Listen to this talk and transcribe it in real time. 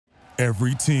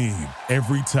Every team,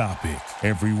 every topic,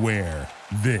 everywhere.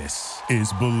 This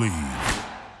is Bleav.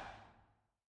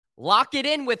 Lock it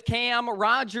in with Cam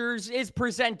Rogers is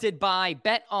presented by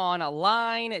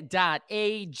betonline.ag,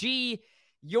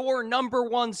 your number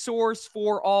one source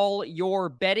for all your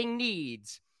betting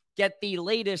needs. Get the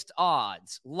latest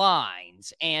odds,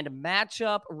 lines, and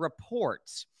matchup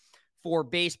reports for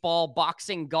baseball,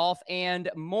 boxing, golf, and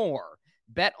more.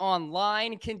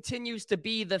 BetOnline continues to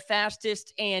be the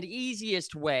fastest and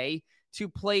easiest way to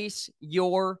place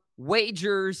your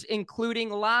wagers, including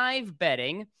live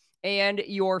betting and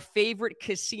your favorite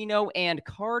casino and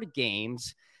card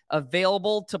games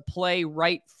available to play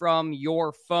right from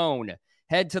your phone.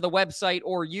 Head to the website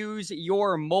or use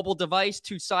your mobile device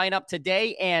to sign up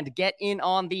today and get in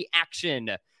on the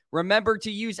action. Remember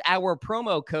to use our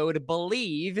promo code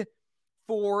Bleav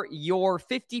for your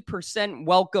 50%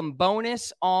 welcome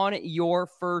bonus on your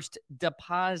first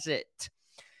deposit.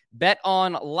 Bet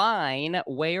online,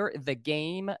 where the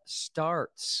game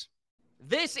starts.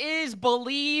 This is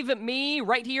Bleav Me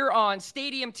right here on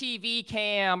Stadium TV.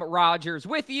 Cam Rogers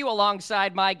with you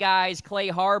alongside my guys, Clay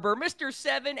Harbor, Mr.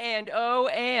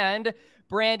 7-0, and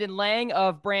Brandon Lang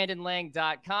of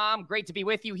BrandonLang.com. Great to be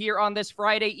with you here on this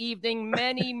Friday evening.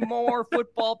 Many more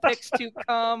football picks to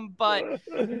come, but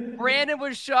Brandon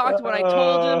was shocked when I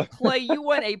told him, Clay, you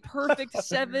went a perfect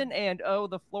 7-0.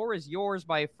 The floor is yours,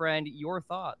 my friend. Your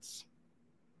thoughts?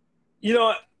 You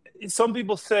know, some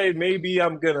people say maybe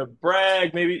I'm going to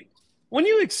brag. Maybe when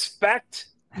you expect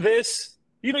this,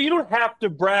 you don't have to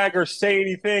brag or say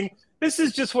anything. This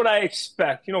is just what I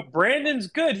expect. Brandon's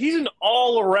good. He's an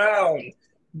all-around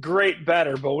great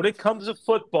bettor. But when it comes to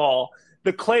football,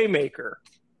 the Claymaker,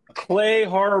 Clay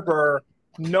Harbor,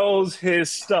 knows his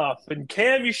stuff. And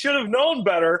Cam, you should have known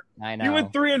better. I know. You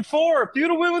went 3-4. If you'd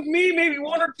have went with me maybe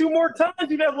one or two more times,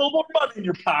 you'd have a little more money in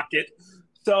your pocket.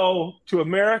 So to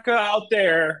America out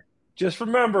there, just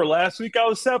remember, last week I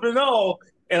was 7-0,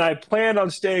 and I planned on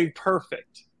staying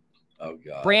perfect. Oh,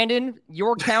 God. Brandon,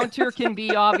 your counter can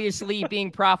be obviously being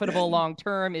profitable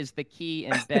long-term is the key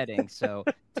in betting. So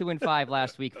 2-5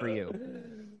 last week for you.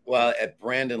 Well, at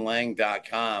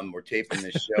BrandonLang.com, we're taping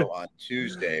this show on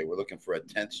Tuesday. We're looking for a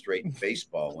 10th straight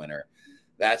baseball winner.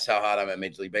 That's how hot I'm at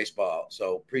Major League Baseball.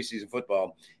 So preseason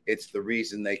football, it's the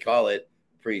reason they call it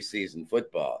preseason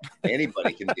football.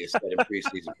 Anybody can be a stud in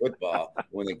preseason football.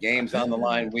 When the game's on the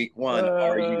line week one,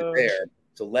 are you there?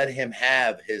 So let him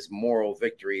have his moral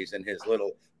victories and his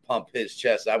little pump his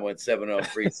chest. I went 7-0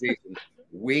 preseason.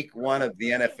 Week one of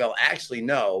the NFL. Actually,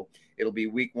 no, it'll be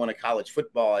week one of college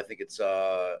football. I think it's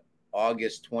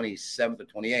August 27th or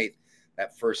 28th,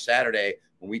 that first Saturday.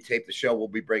 When we tape the show, we'll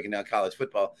be breaking down college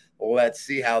football. Well, let's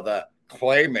see how the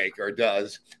Claymaker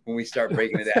does when we start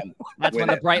breaking it down. That's when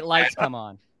the bright lights come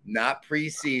on. Not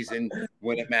preseason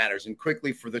when it matters. And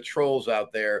quickly for the trolls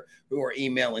out there who are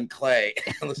emailing Clay,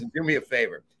 listen, do me a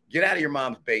favor. Get out of your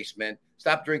mom's basement.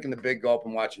 Stop drinking the big gulp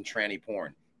and watching tranny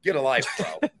porn. Get a life,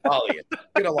 bro. All of you.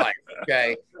 Get a life,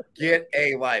 okay? Get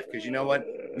a life, because you know what?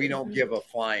 We don't give a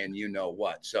flying you know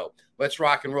what. So let's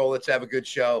rock and roll. Let's have a good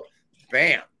show.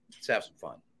 Bam. Let's have some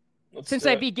fun. Since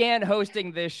I began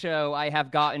hosting this show, I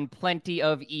have gotten plenty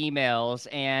of emails,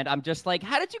 and I'm just like,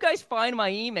 how did you guys find my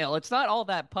email? It's not all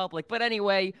that public. But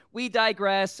anyway, we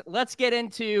digress. Let's get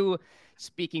into,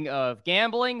 speaking of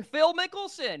gambling, Phil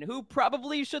Mickelson, who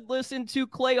probably should listen to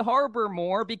Clay Harbor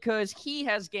more because he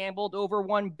has gambled over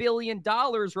 $1 billion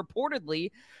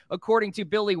reportedly, according to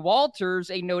Billy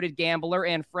Walters, a noted gambler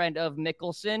and friend of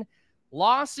Mickelson.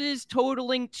 Losses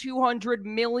totaling $200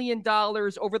 million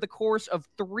over the course of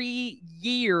 3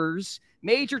 years.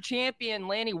 Major champion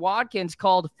Lanny Wadkins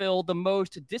called Phil the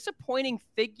most disappointing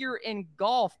figure in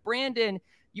golf. Brandon,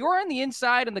 you're on the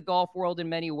inside in the golf world in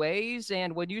many ways,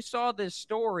 and when you saw this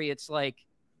story, it's like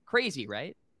crazy,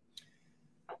 right?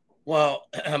 Well,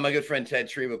 my good friend Ted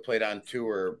Shreva played on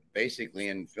tour basically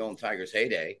in Phil and Tiger's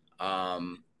heyday. I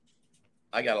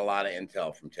got a lot of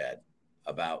intel from Ted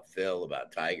about Phil,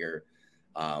 about Tiger.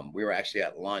 We were actually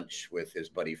at lunch with his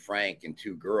buddy Frank and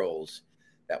two girls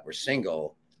that were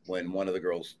single when one of the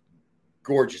girls,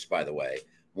 gorgeous by the way,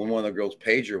 when one of the girls'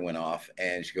 pager went off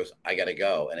and she goes, I got to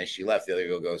go. And as she left, the other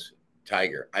girl goes,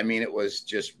 Tiger. I mean, it was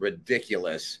just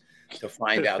ridiculous to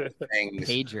find out the things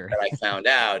that I found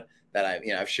out that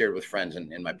I've shared with friends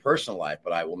in my personal life,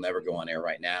 but I will never go on air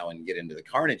right now and get into the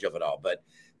carnage of it all. But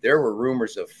there were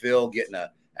rumors of Phil getting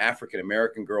a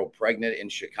African-American girl pregnant in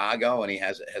Chicago, and he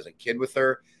has a kid with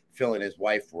her. Phil and his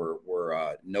wife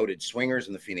were noted swingers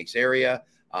in the Phoenix area.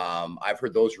 I've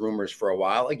heard those rumors for a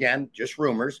while. Again, just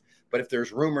rumors. But if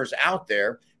there's rumors out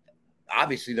there,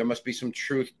 obviously there must be some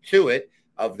truth to it.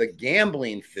 of the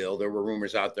gambling Phil. There were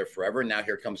rumors out there forever. And now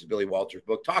here comes the Billy Walters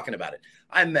book talking about it.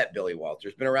 I met Billy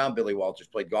Walters, been around Billy Walters,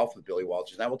 played golf with Billy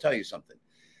Walters. And I will tell you something.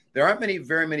 There aren't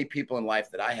very many people in life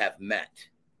that I have met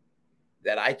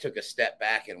that I took a step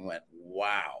back and went,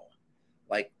 wow.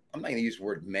 Like, I'm not going to use the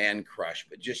word man crush,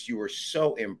 but just you were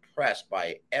so impressed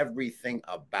by everything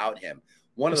about him.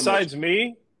 Besides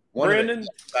me, Brandon,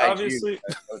 obviously.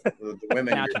 The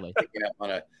women you're picking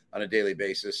up on a daily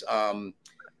basis.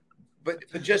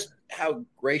 But just how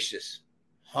gracious,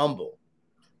 humble,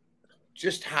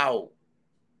 just how,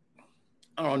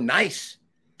 I don't know, nice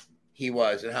he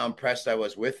was and how impressed I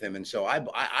was with him. And so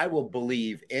I will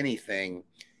believe anything.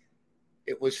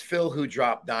 It was Phil who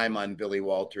dropped dime on Billy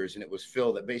Walters, and it was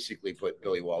Phil that basically put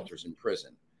Billy Walters in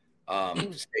prison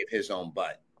to save his own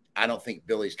butt. I don't think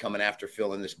Billy's coming after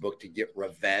Phil in this book to get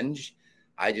revenge.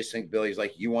 I just think Billy's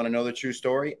like, you want to know the true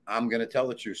story? I'm going to tell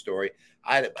the true story.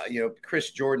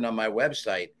 Chris Jordan on my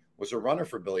website was a runner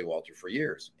for Billy Walters for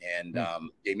years and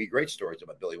gave me great stories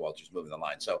about Billy Walters moving the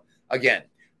line. So again,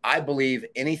 I believe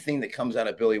anything that comes out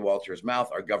of Billy Walters' mouth,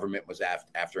 our government was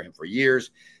after him for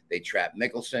years. They trapped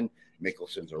Mickelson.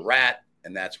 Mickelson's a rat,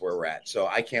 and that's where we're at. So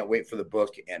I can't wait for the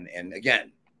book. And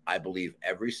again, I believe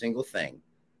every single thing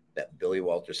that Billy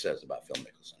Walters says about Phil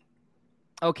Mickelson.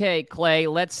 Okay, Clay,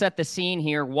 let's set the scene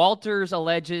here. Walters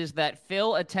alleges that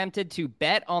Phil attempted to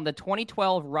bet on the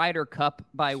 2012 Ryder Cup,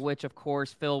 by which, of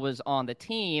course, Phil was on the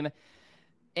team.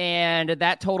 And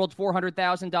that totaled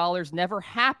 $400,000, never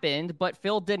happened, but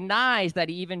Phil denies that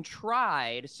he even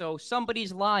tried. So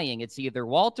somebody's lying. It's either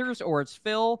Walters or it's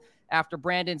Phil. After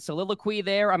Brandon's soliloquy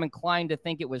there, I'm inclined to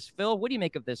think it was Phil. What do you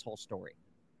make of this whole story?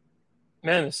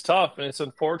 Man, it's tough and it's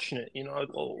unfortunate.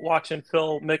 Watching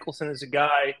Phil Mickelson is a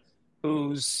guy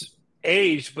who's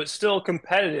aged but still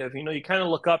competitive. You kind of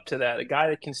look up to that. A guy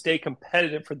that can stay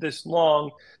competitive for this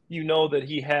long, that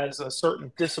he has a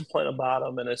certain discipline about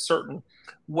him and a certain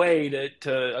way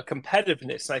to a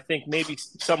competitiveness. And I think maybe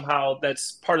somehow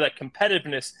that's part of that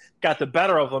competitiveness got the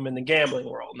better of him in the gambling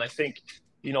world. And I think,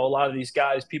 a lot of these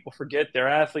guys, people forget they're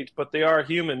athletes, but they are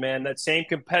human, man. That same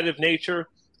competitive nature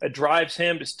that drives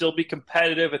him to still be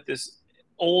competitive at this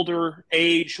older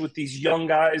age with these young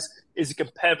guys is a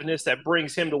competitiveness that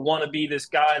brings him to want to be this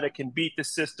guy that can beat the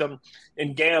system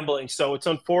in gambling. So it's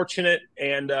unfortunate.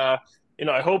 And,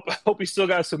 I hope he still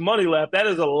got some money left. That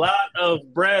is a lot of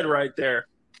bread right there.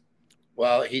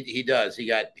 Well, he does. He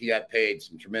got paid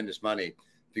some tremendous money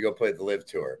to go play the Live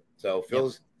Tour. So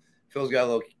Phil's got a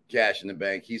little cash in the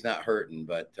bank. He's not hurting,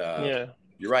 but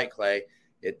you're right, Clay.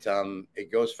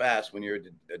 It goes fast when you're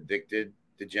an addicted,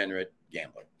 degenerate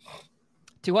gambler.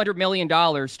 $200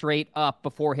 million straight up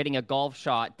before hitting a golf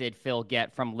shot did Phil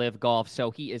get from Live Golf, so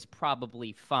he is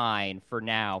probably fine for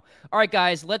now. All right,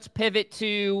 guys, let's pivot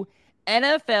to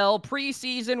NFL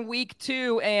preseason week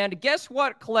 2, and guess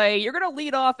what, Clay? You're going to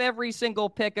lead off every single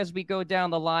pick as we go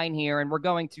down the line here, and we're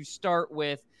going to start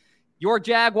with your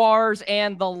Jaguars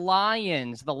and the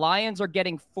Lions. The Lions are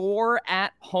getting 4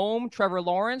 at home. Trevor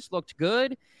Lawrence looked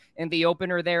good in the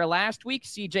opener there last week.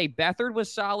 C.J. Beathard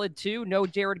was solid too. No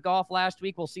Jared Goff last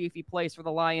week. We'll see if he plays for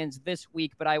the Lions this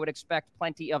week, but I would expect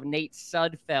plenty of Nate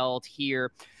Sudfeld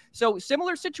here. So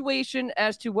similar situation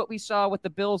as to what we saw with the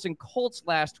Bills and Colts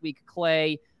last week,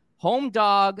 Clay. Home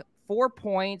dog, 4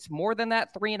 points, more than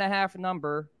that 3.5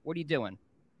 number. What are you doing?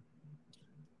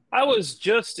 I was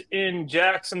just in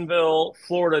Jacksonville,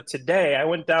 Florida today. I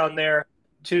went down there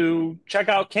to check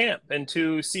out camp and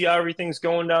to see how everything's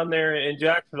going down there in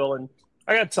Jacksonville. And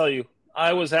I got to tell you,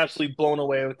 I was absolutely blown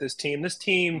away with this team. This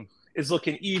team is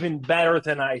looking even better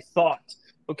than I thought.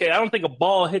 Okay, I don't think a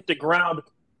ball hit the ground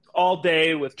all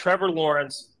day with Trevor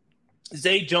Lawrence.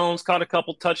 Zay Jones caught a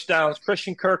couple touchdowns.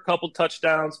 Christian Kirk, couple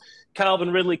touchdowns.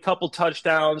 Calvin Ridley, couple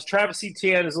touchdowns. Travis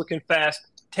Etienne is looking fast.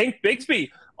 Tank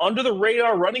Bigsby, under the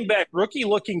radar running back rookie,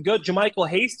 looking good. Jermichael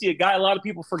Hasty, a guy a lot of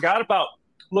people forgot about,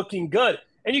 looking good.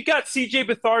 And you got C.J.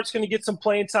 Beathard's going to get some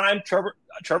playing time. Trevor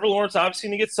Lawrence obviously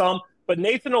going to get some. But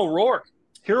Nathan O'Rourke,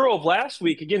 hero of last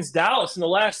week against Dallas in the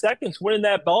last seconds, winning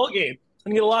that ball game,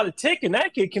 and get a lot of tick, and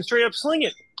that kid can straight up sling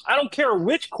it. I don't care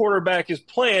which quarterback is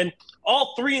playing.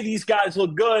 All 3 of these guys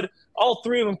look good. All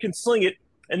 3 of them can sling it,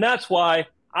 and that's why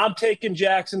I'm taking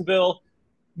Jacksonville.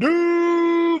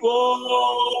 Duval.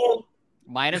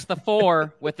 Minus the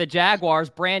 4 with the Jaguars.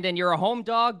 Brandon, you're a home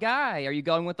dog guy. Are you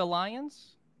going with the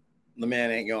Lions? The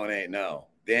man ain't going 8-0.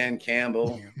 Dan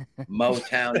Campbell,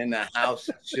 Motown in the house,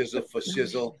 shizzle for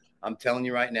shizzle. I'm telling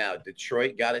you right now,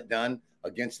 Detroit got it done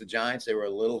against the Giants. They were a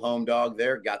little home dog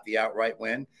there, got the outright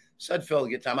win. Sudfeld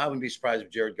get time. I wouldn't be surprised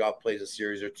if Jared Goff plays a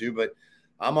series or 2, but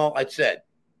I said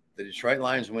the Detroit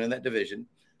Lions winning that division.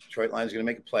 Detroit Lions going to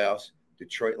make the playoffs.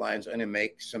 Detroit Lions are going to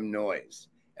make some noise,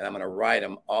 and I'm going to ride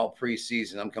them all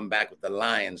preseason. I'm coming back with the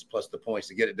Lions plus the points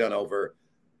to get it done over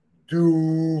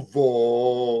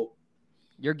Duval.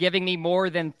 You're giving me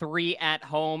more than 3 at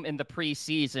home in the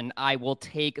preseason. I will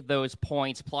take those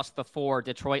points plus the 4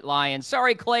 Detroit Lions.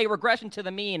 Sorry, Clay, regression to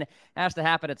the mean has to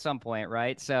happen at some point,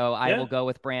 right? So I will go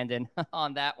with Brandon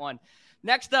on that one.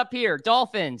 Next up here,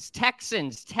 Dolphins,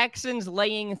 Texans. Texans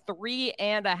laying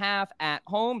 3.5 at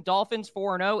home. Dolphins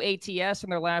 4-0 ATS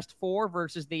in their last 4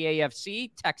 versus the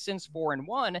AFC. Texans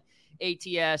 4-1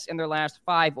 ATS in their last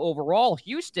 5 overall.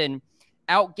 Houston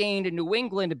outgained New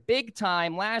England big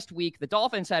time last week. The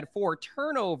Dolphins had 4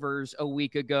 turnovers a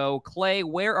week ago. Clay,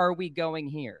 where are we going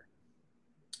here?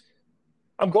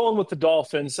 I'm going with the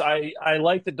Dolphins. I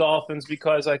like the Dolphins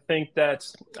because I think that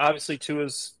obviously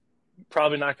Tua's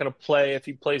probably not going to play. If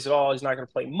he plays at all, he's not going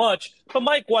to play much. But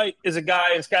Mike White is a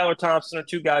guy, and Skylar Thompson are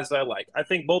 2 guys that I like. I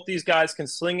think both these guys can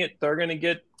sling it. They're going to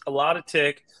get a lot of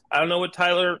tick. I don't know what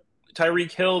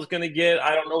Tyreek Hill is going to get.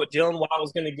 I don't know what Jalen Waddle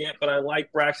is going to get, but I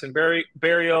like Braxton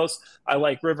Berrios. I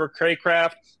like River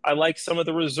Craycraft. I like some of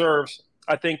the reserves.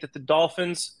 I think that the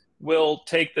Dolphins will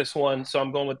take this one, so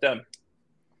I'm going with them.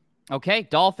 Okay,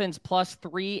 Dolphins plus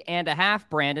 3.5,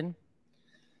 Brandon.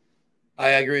 I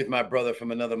agree with my brother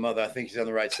from another mother. I think he's on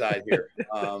the right side here.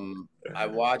 I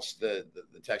watched the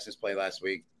Texans play last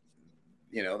week.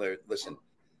 You know, listen,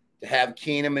 to have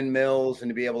Keenum and Mills and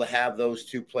to be able to have those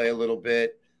 2 play a little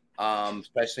bit,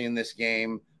 especially in this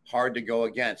game, hard to go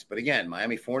against. But again,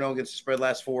 Miami 4-0 against the spread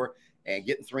last 4 and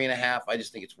getting 3.5. I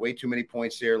just think it's way too many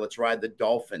points here. Let's ride the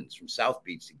Dolphins from South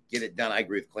Beach to get it done. I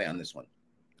agree with Clay on this one.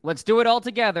 Let's do it all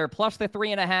together, plus the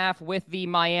 3.5 with the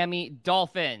Miami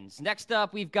Dolphins. Next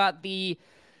up, we've got the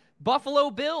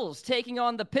Buffalo Bills taking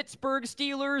on the Pittsburgh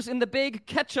Steelers in the big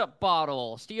ketchup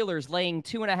bottle. Steelers laying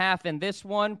 2.5 in this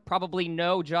one. Probably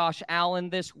no Josh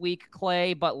Allen this week,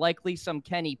 Clay, but likely some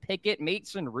Kenny Pickett.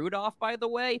 Mason Rudolph, by the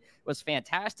way, was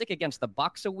fantastic against the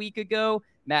Bucs a week ago.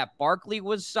 Matt Barkley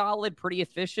was solid, pretty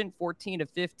efficient, 14 of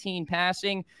 15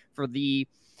 passing for the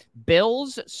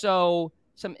Bills. So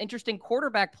some interesting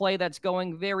quarterback play that's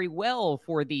going very well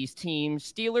for these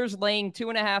teams. Steelers laying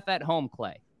 2.5 at home,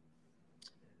 Clay.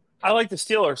 I like the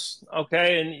Steelers,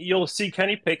 okay? And you'll see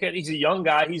Kenny Pickett. He's a young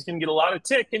guy. He's going to get a lot of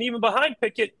tick. And even behind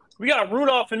Pickett, we got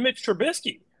Rudolph and Mitch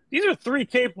Trubisky. These are 3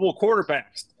 capable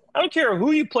quarterbacks. I don't care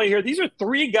who you play here. These are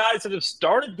 3 guys that have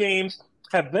started games,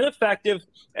 have been effective,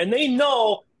 and they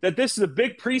know that this is a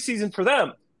big preseason for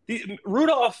them.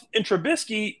 Rudolph and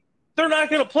Trubisky, they're not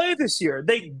going to play this year.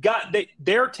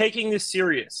 They're taking this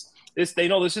serious. They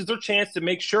know this is their chance to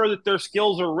make sure that their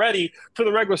skills are ready for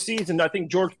the regular season. I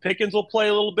think George Pickens will play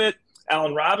a little bit.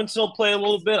 Allen Robinson will play a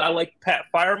little bit. I like Pat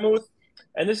Freiermuth.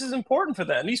 And this is important for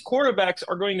them. These quarterbacks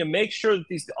are going to make sure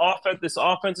that this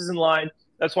offense is in line.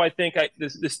 That's why I think the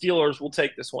Steelers will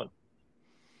take this one.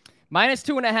 Minus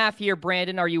 2.5 here,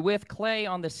 Brandon. Are you with Clay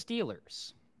on the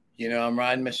Steelers? You know, I'm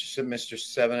riding Mr.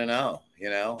 7-0. You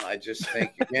know, I just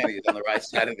think, again, he's on the right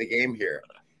side of the game here.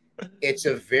 It's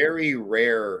a very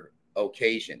rare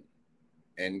occasion,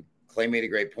 and Clay made a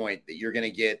great point, that you're going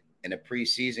to get in a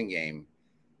preseason game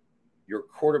your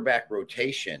quarterback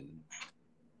rotation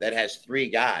that has 3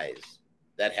 guys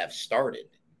that have started.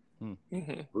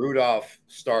 Mm-hmm. Rudolph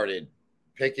started,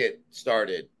 Pickett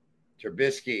started,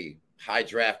 Trubisky, high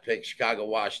draft pick, Chicago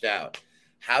washed out.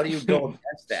 How do you go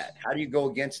against that? How do you go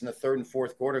against in the 3rd and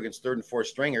 4th quarter against 3rd and 4th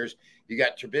stringers? You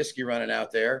got Trubisky running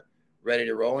out there, ready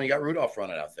to roll, and you got Rudolph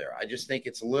running out there. I just think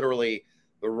it's literally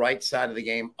the right side of the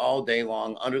game all day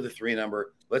long, under the 3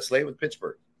 number. Let's lay it with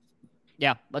Pittsburgh.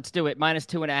 Yeah, let's do it. Minus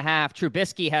 2.5.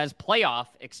 Trubisky has playoff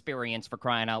experience, for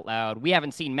crying out loud. We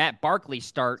haven't seen Matt Barkley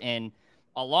start in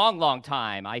a long, long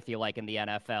time, I feel like, in the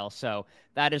NFL. So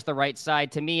that is the right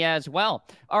side to me as well.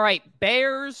 All right,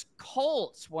 Bears,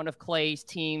 Colts, one of Clay's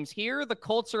teams here. The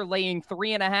Colts are laying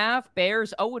 3.5.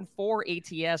 Bears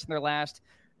 0-4 ATS in their last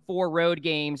 4 road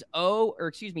games.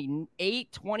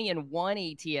 8, 20, and 1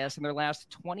 ATS in their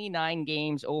last 29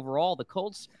 games overall. The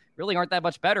Colts really aren't that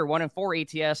much better.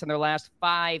 1-4 ATS in their last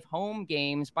 5 home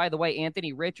games. By the way,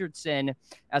 Anthony Richardson,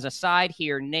 as a side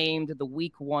here, named the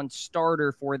week 1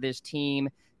 starter for this team.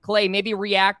 Clay, maybe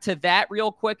react to that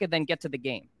real quick and then get to the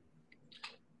game.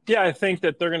 Yeah, I think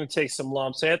that they're going to take some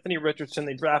lumps. Anthony Richardson,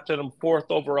 they drafted him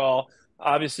 4th overall.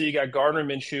 Obviously, you got Gardner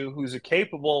Minshew, who's a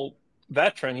capable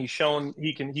veteran. He's shown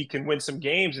he can win some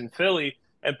games in Philly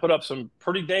and put up some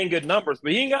pretty dang good numbers.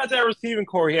 But he ain't got that receiving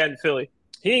core he had in Philly.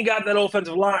 He ain't got that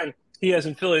offensive line he has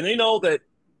in Philly. And they know that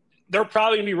they're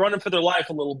probably going to be running for their life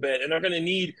a little bit, and they're going to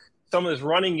need some of this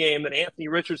running game that Anthony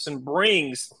Richardson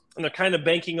brings. And they're kind of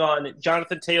banking on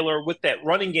Jonathan Taylor with that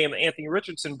running game that Anthony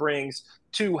Richardson brings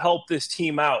to help this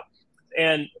team out.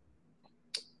 And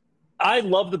I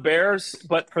love the Bears,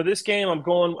 but for this game, I'm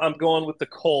going with the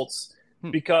Colts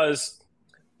because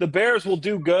the Bears will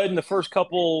do good in the first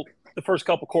couple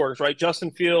quarters, right?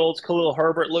 Justin Fields, Khalil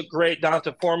Herbert looked great.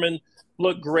 Donta Foreman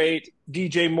looked great.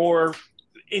 DJ Moore,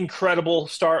 incredible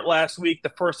start last week. The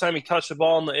first time he touched the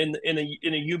ball in a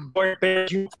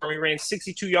Bears uniform, he ran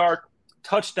 62-yard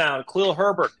touchdown. Khalil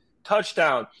Herbert,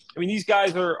 touchdown. I mean, these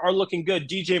guys are looking good.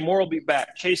 DJ Moore will be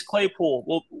back. Chase Claypool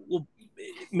will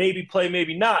maybe play,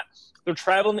 maybe not. They're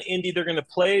traveling to Indy. They're going to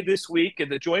play this week at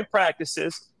the joint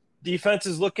practices. Defense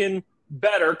is looking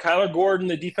better. Kyler Gordon,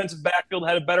 the defensive backfield,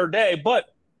 had a better day.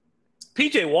 But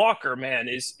P.J. Walker, man,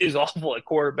 is awful at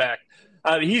quarterback.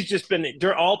 He's just been –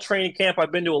 during all training camp,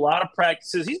 I've been to a lot of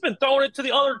practices. He's been throwing it to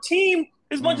the other team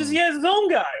as much as he has his own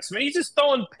guys. I mean, he's just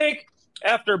throwing pick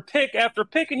after pick after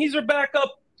pick, and he's their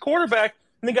backup quarterback.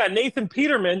 And they got Nathan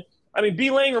Peterman. I mean, B.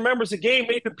 Lang remembers the game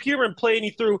Nathan Peterman played, and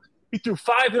he threw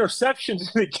 5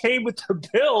 interceptions in the game with the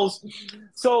Bills.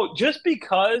 So just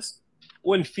because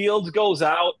when Fields goes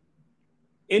out,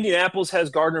 Indianapolis has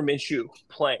Gardner Minshew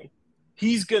playing.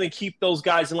 He's going to keep those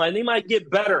guys in line. They might get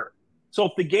better. So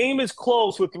if the game is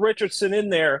close with Richardson in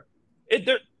there,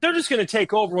 they're just going to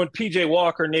take over when P.J.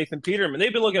 Walker and Nathan Peterman.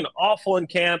 They've been looking awful in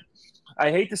camp.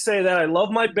 I hate to say that. I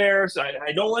love my Bears.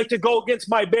 I don't like to go against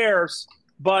my Bears,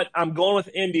 but I'm going with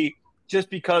Indy just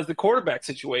because the quarterback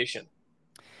situation.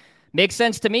 Makes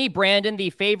sense to me, Brandon.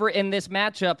 The favorite in this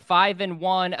matchup,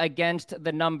 5-1 against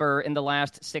the number in the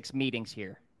last 6 meetings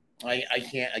here. I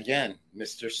can't, again,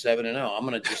 Mr. 7-0. I'm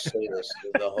going to just say this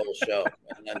the whole show.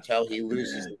 And until he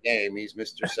loses the game, he's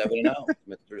Mr. 7-0.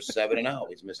 Mr. 7-0.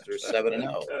 He's Mr.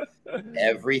 7-0.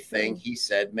 Everything he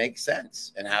said makes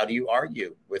sense. And how do you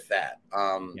argue with that?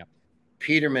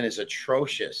 Peterman is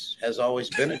atrocious, has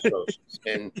always been atrocious.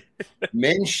 And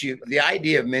Minshew, the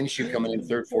idea of Minshew coming in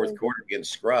third, fourth quarter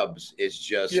against scrubs is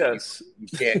just, yes. You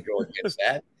can't go against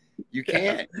that. You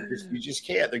can't. You just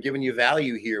can't. They're giving you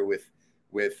value here with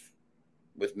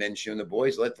Minshew and the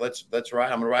boys. Let's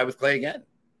ride. I'm gonna ride with Clay again.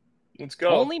 Let's go.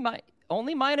 Only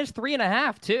minus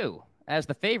 3.5 too, as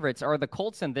the favorites are the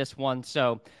Colts in this one.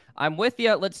 So I'm with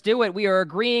you. Let's do it. We are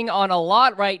agreeing on a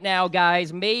lot right now,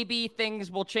 guys. Maybe things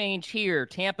will change here.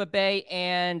 Tampa Bay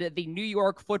and the New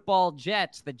York Football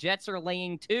Jets. The Jets are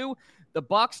laying 2. The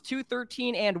Bucks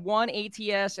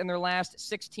 2-13-1 ATS in their last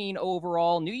 16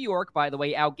 overall. New York, by the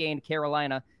way, outgained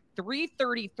Carolina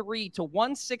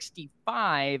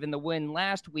 333-165 in the win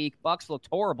last week. Bucks looked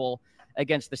horrible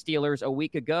against the Steelers a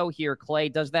week ago here, Clay.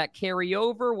 Does that carry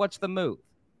over? What's the move?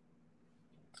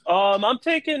 I'm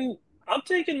taking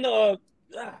the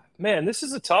man, this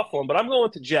is a tough one, but I'm going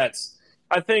with the Jets.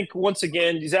 I think once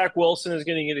again, Zach Wilson is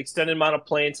going to get extended amount of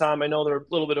playing time. I know they're a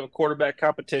little bit of a quarterback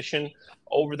competition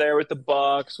over there with the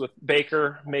Bucks, with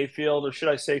Baker Mayfield, or should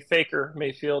I say Faker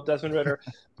Mayfield, Desmond Ridder.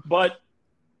 But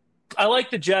I like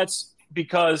the Jets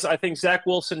because I think Zach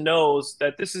Wilson knows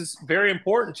that this is very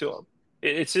important to him.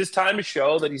 It's his time to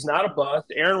show that he's not a bust.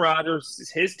 Aaron Rodgers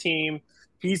is his team.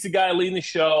 He's the guy leading the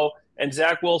show, and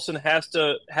Zach Wilson has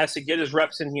to get his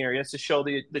reps in here. He has to show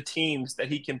the teams that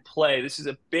he can play. This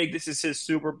is his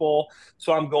Super Bowl,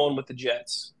 so I'm going with the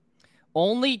Jets.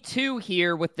 Only 2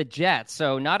 here with the Jets,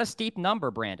 so not a steep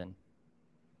number, Brandon.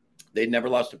 They'd never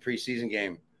lost a preseason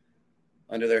game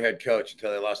under their head coach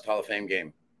until they lost Hall of Fame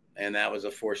game. And that was a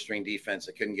 4-string defense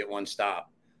that couldn't get one stop.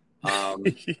 Then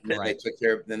they took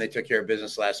care of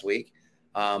business last week.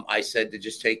 I said to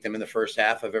just take them in the first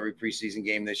half of every preseason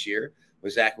game this year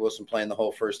with Zach Wilson playing the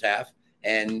whole first half,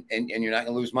 and you're not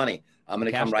going to lose money. I'm going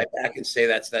to come right back and say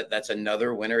that's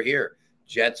another winner here.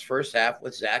 Jets first half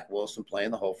with Zach Wilson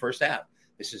playing the whole first half.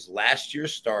 This is last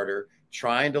year's starter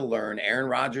trying to learn. Aaron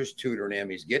Rodgers tutoring him.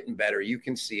 He's getting better. You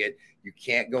can see it. You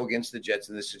can't go against the Jets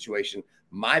in this situation.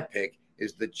 My pick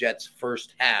is the Jets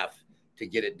first half to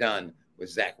get it done with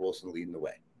Zach Wilson leading the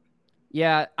way.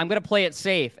 Yeah, I'm going to play it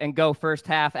safe and go first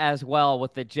half as well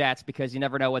with the Jets because you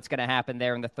never know what's going to happen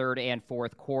there in the third and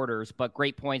fourth quarters. But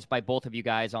great points by both of you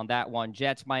guys on that one.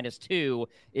 Jets -2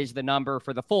 is the number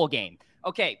for the full game.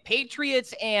 Okay,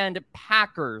 Patriots and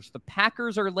Packers. The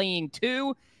Packers are laying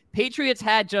 2. Patriots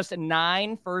had just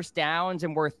 9 first downs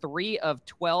and were 3 of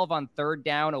 12 on third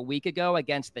down a week ago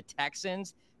against the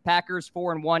Texans. Packers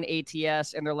 4-1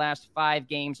 ATS in their last 5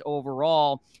 games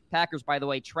overall. Packers, by the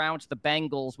way, trounced the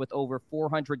Bengals with over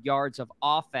 400 yards of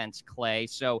offense, Clay.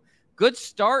 So good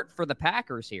start for the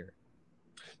Packers here.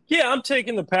 Yeah, I'm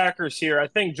taking the Packers here. I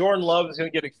think Jordan Love is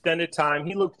going to get extended time.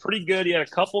 He looked pretty good. He had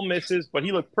a couple misses, but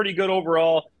he looked pretty good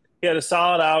overall. He had a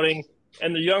solid outing,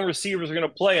 and the young receivers are going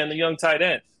to play, and the young tight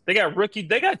end. They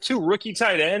got 2 rookie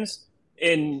tight ends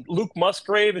in Luke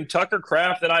Musgrave and Tucker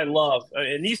Kraft that I love.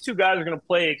 And these two guys are going to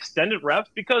play extended reps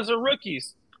because they're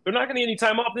rookies. They're not going to get any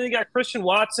time off. Then you got Christian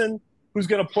Watson, who's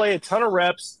going to play a ton of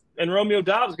reps, and Romeo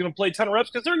Doubs is going to play a ton of reps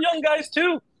because they're young guys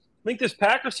too. I think this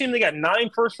Packers team, they got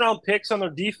 9 first-round picks on their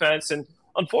defense. And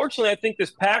unfortunately, I think this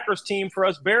Packers team, for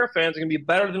us Bear fans, is going to be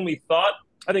better than we thought.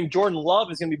 I think Jordan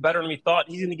Love is going to be better than we thought.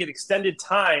 He's going to get extended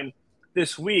time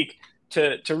this week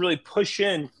to really push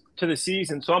in to the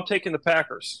season. So I'm taking the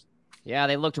Packers. Yeah,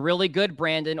 they looked really good,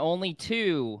 Brandon. Only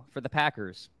 2 for the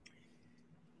Packers.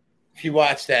 If you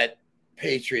watch that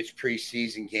Patriots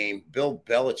preseason game, Bill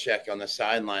Belichick on the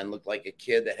sideline looked like a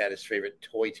kid that had his favorite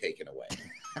toy taken away.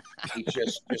 He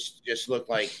just looked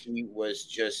like he was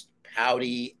just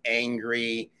pouty,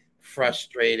 angry,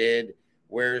 frustrated.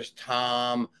 Where's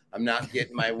Tom? I'm not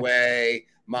getting my way.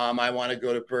 Mom, I want to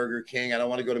go to Burger King. I don't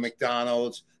want to go to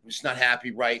McDonald's. I'm just not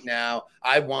happy right now.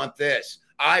 I want this.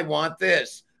 I want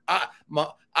this.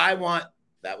 I want.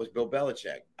 That was Bill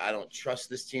Belichick. I don't trust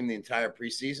this team the entire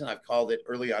preseason. I've called it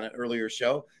early on an earlier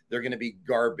show. They're going to be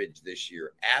garbage this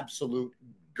year. Absolute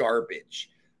garbage.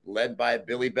 Led by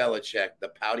Billy Belichick, the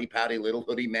pouty little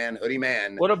hoodie man.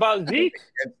 What about Zeke?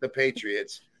 Against the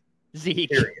Patriots.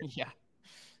 Zeke. Yeah.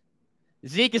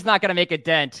 Zeke is not going to make a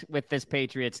dent with this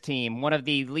Patriots team. One of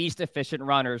the least efficient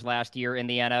runners last year in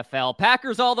the NFL.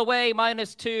 Packers all the way,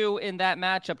 -2 in that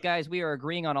matchup, guys. We are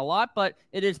agreeing on a lot, but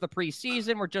it is the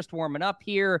preseason. We're just warming up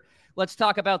here. Let's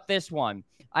talk about this one.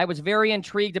 I was very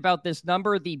intrigued about this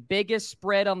number. The biggest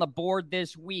spread on the board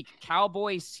this week,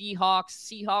 Cowboys, Seahawks.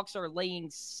 Seahawks are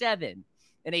laying 7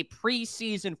 in a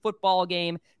preseason football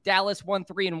game. Dallas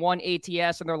 1-3-1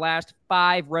 ATS in their last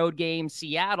 5 road games.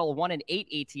 Seattle 1-8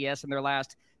 ATS in their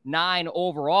last 9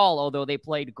 overall, although they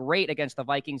played great against the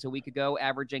Vikings a week ago,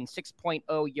 averaging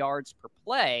 6.0 yards per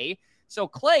play. So,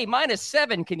 Clay,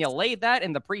 -7. Can you lay that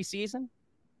in the preseason?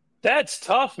 That's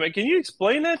tough, man. Can you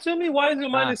explain that to me? Why is it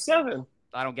 -7?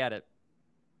 I don't get it.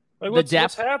 Like, what's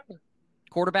happening?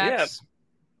 Quarterbacks?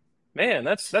 Yeah. Man,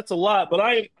 that's a lot. But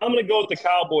I'm going to go with the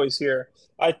Cowboys here.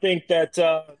 I think that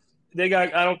I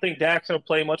don't think Dak's going to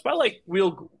play much. But I like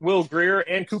Will Grier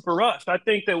and Cooper Rush. I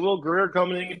think that Will Grier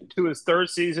coming into his 3rd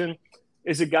season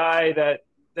is a guy that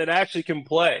actually can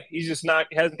play. He's just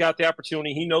hasn't got the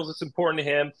opportunity. He knows it's important to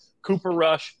him. Cooper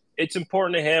Rush, it's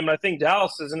important to him. And I think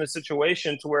Dallas is in a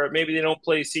situation to where maybe they don't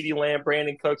play CeeDee Lamb,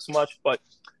 Brandon Cooks much, but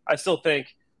I still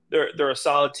think they're a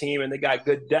solid team and they got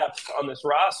good depth on this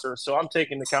roster. So I'm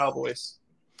taking the Cowboys.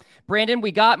 Brandon,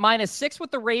 we got -6 with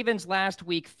the Ravens last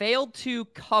week. Failed to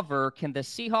cover. Can the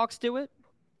Seahawks do it?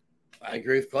 I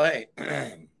agree with Clay.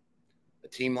 A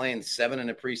team laying 7 in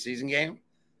a preseason game?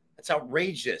 That's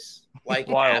outrageous. Like,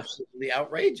 absolutely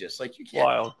outrageous. Like, you can't.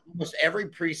 Wild. Almost every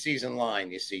preseason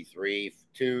line, you see 3,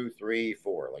 2, 3,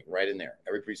 4, like right in there.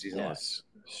 Every preseason line.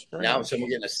 Strange. Now, someone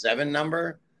getting a 7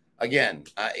 number. Again,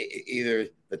 either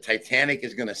the Titanic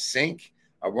is going to sink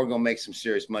or we're going to make some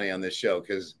serious money on this show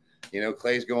because,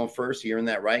 Clay's going first, hearing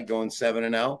that right, going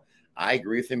 7-0. I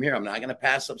agree with him here. I'm not going to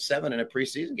pass up 7 in a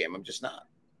preseason game. I'm just not.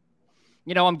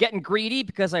 I'm getting greedy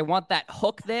because I want that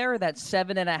hook there, that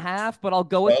 7.5, but I'll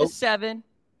go with the 7.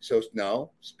 So,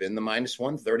 no, spin the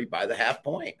 -130 by the half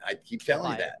point. I keep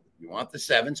telling you that. You want the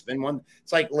 7, spin 1.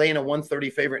 It's like laying a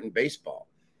 130 favorite in baseball.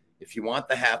 If you want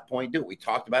the half point, do it. We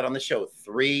talked about on the show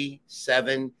 3,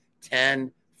 7,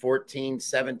 10, 14,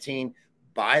 17.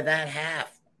 Buy that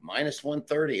half,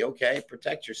 -130. Okay,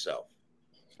 protect yourself.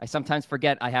 I sometimes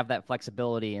forget I have that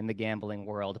flexibility in the gambling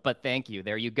world, but thank you.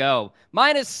 There you go.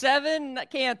 -7, I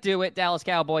can't do it. Dallas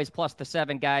Cowboys plus the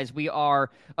 7, guys. We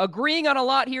are agreeing on a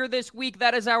lot here this week.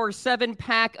 That is our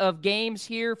 7-pack of games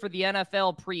here for the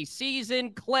NFL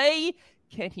preseason. Clay,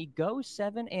 can he go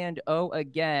 7-0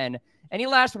 again? Any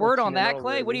last word on that,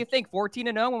 Clay? Baby. What do you think?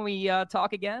 14-0 when we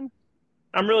talk again?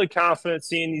 I'm really confident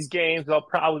seeing these games. I'll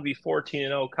probably be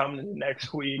 14-0 coming into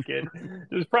next week, and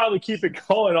just probably keep it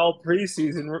going all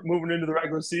preseason, moving into the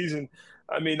regular season.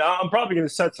 I mean, I'm probably going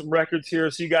to set some records here,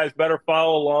 so you guys better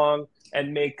follow along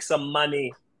and make some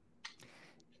money.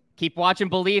 Keep watching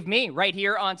Bleav Me right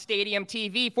here on Stadium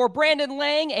TV. For Brandon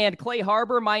Lang and Clay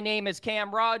Harbor, my name is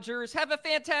Cam Rogers. Have a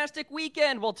fantastic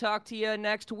weekend. We'll talk to you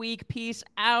next week. Peace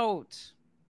out.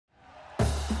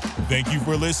 Thank you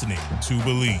for listening to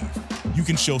Bleav. You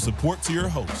can show support to your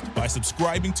host by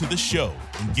subscribing to the show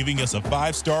and giving us a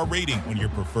 5-star rating on your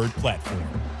preferred platform.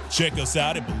 Check us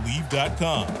out at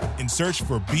Bleav.com and search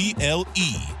for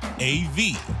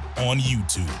BLEAV on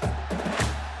YouTube.